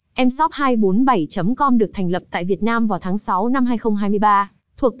Mshop247.com được thành lập tại Việt Nam vào tháng 6 năm 2023,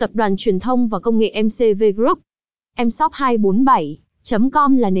 thuộc tập đoàn truyền thông và công nghệ MCV Group.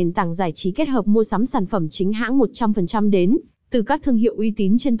 Mshop247.com là nền tảng giải trí kết hợp mua sắm sản phẩm chính hãng 100% đến từ các thương hiệu uy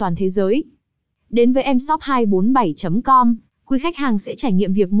tín trên toàn thế giới. Đến với Mshop247.com, quý khách hàng sẽ trải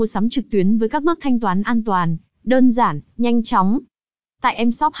nghiệm việc mua sắm trực tuyến với các bước thanh toán an toàn, đơn giản, nhanh chóng. Tại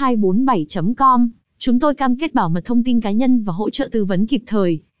Mshop247.com, chúng tôi cam kết bảo mật thông tin cá nhân và hỗ trợ tư vấn kịp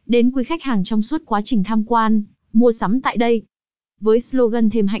thời đến quý khách hàng trong suốt quá trình tham quan, mua sắm tại đây. Với slogan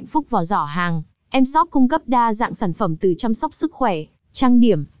thêm hạnh phúc vào giỏ hàng, Mshop cung cấp đa dạng sản phẩm từ chăm sóc sức khỏe, trang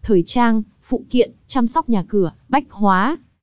điểm, thời trang, phụ kiện, chăm sóc nhà cửa, bách hóa.